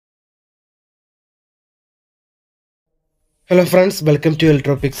Hello friends, welcome to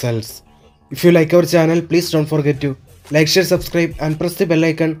Electropixels. If you like our channel, please don't forget to like, share, subscribe and press the bell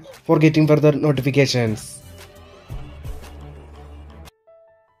icon for getting further notifications.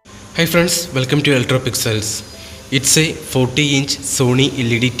 Hi friends, welcome to Electropixels. It's a 40-inch Sony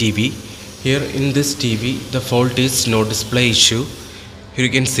LED TV. Here in this TV, the fault is no display issue. Here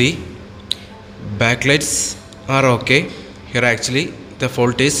you can see backlights are okay. Here actually the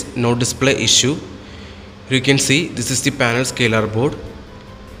fault is no display issue. You can see this is the panel scalar board.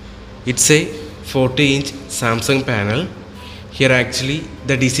 It's a 40-inch Samsung panel. Here actually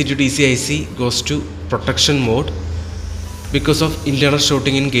the DC to DC IC goes to protection mode because of internal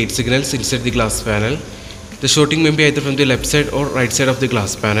shorting in gate signals inside the glass panel. The shorting may be either from the left side or right side of the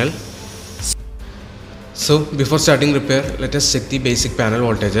glass panel. So before starting repair, let us check the basic panel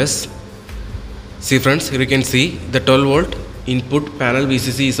voltages. See friends, here you can see the 12 volt input panel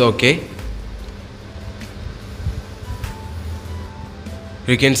VCC is okay.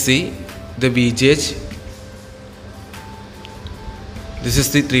 You can see the VGH. This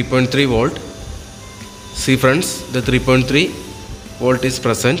is the 3.3 volt. See friends, the 3.3 volt is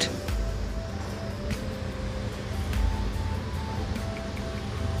present.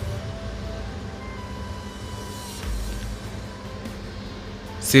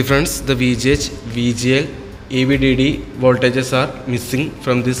 See friends, the VGH, VGL, AVDD voltages are missing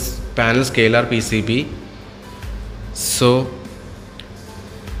from this panel scalar PCB. So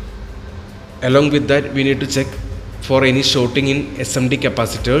along with that, we need to check for any shorting in SMD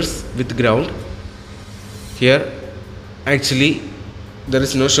capacitors with ground. Here actually there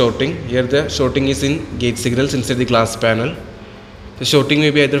is no shorting. Here the shorting is in gate signals inside the glass panel. The shorting may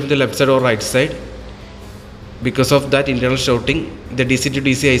be either from the left side or right side. Because of that internal shorting, the DC to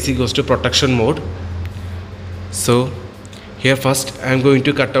DC IC goes to protection mode. So here first I am going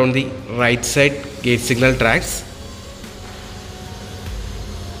to cut down the right side gate signal tracks.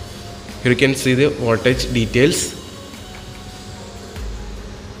 Here you can see the voltage details.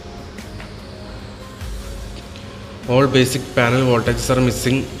 All basic panel voltages are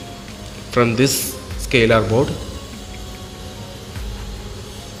missing from this scalar board.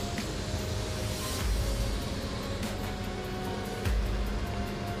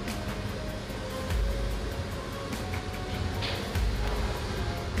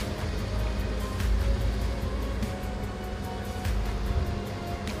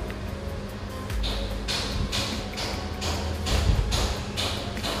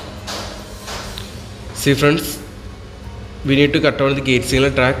 See friends, we need to cut down the gate signal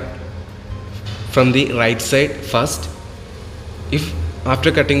track from the right side first. If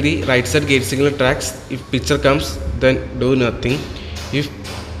after cutting the right side gate signal tracks, if picture comes, then do nothing. If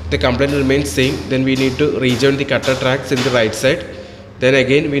the complaint remains same, then we need to rejoin the cutter tracks in the right side. Then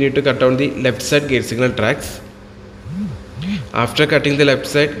again we need to cut down the left side gate signal tracks. After cutting the left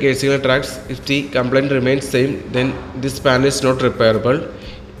side gate signal tracks, if the complaint remains same, then this panel is not repairable.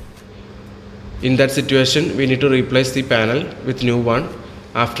 In that situation, we need to replace the panel with new one.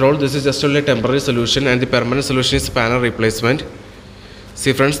 After all, this is just only a temporary solution and the permanent solution is panel replacement.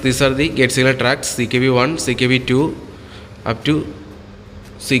 See friends, these are the gate signal tracks CKB1, CKB2 up to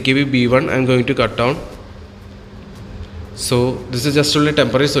CKB-B1 I am going to cut down. So this is just only a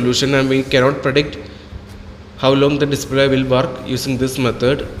temporary solution and we cannot predict how long the display will work using this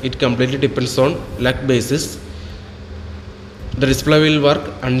method. It completely depends on luck basis. The display will work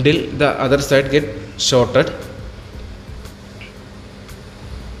until the other side get shorted.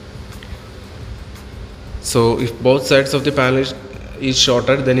 So if both sides of the panel is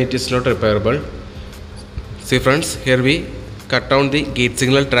shorted, then it is not repairable. See friends, here we cut down the gate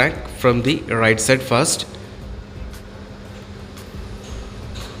signal track from the right side first.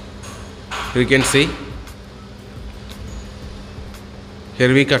 You can see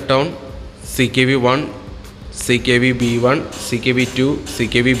here we cut down CKB1, CKB-B1, CKB-2,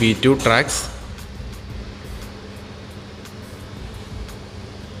 CKB-B2 tracks.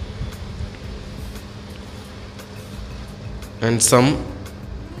 And some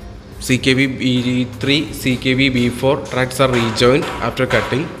CKB-B3, CKB-B4 tracks are rejoined after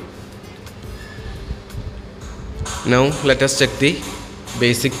cutting. Now let us check the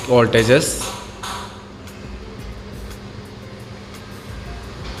basic voltages.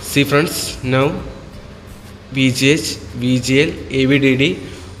 See friends, now VGH, VGL, AVDD,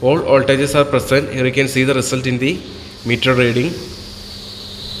 all voltages are present. Here you can see the result in the meter reading.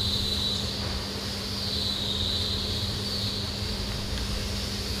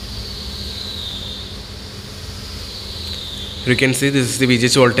 Here you can see this is the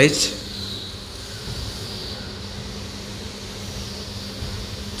VGH voltage.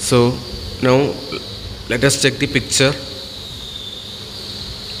 So now let us check the picture.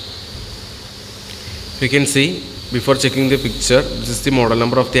 You can see before checking the picture, this is the model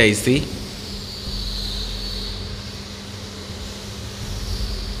number of the IC.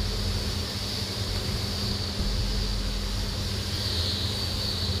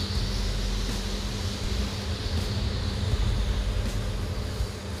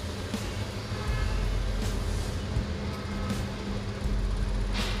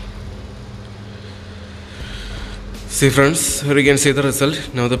 See friends, here you can see the result.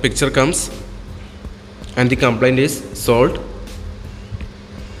 Now the picture comes and the complaint is solved.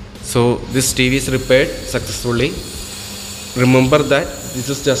 So this TV is repaired successfully. Remember that this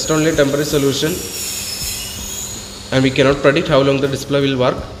is just only a temporary solution and we cannot predict how long the display will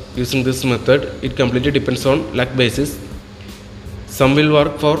work using this method. It completely depends on luck basis. Some will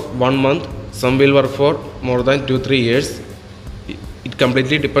work for 1 month, some will work for more than 2-3 years. It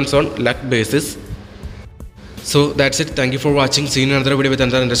completely depends on luck basis. So that's it. Thank you for watching. See you in another video with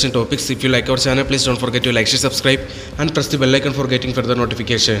another interesting topics. If you like our channel, please don't forget to like, share, subscribe and press the bell icon for getting further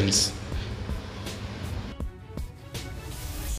notifications.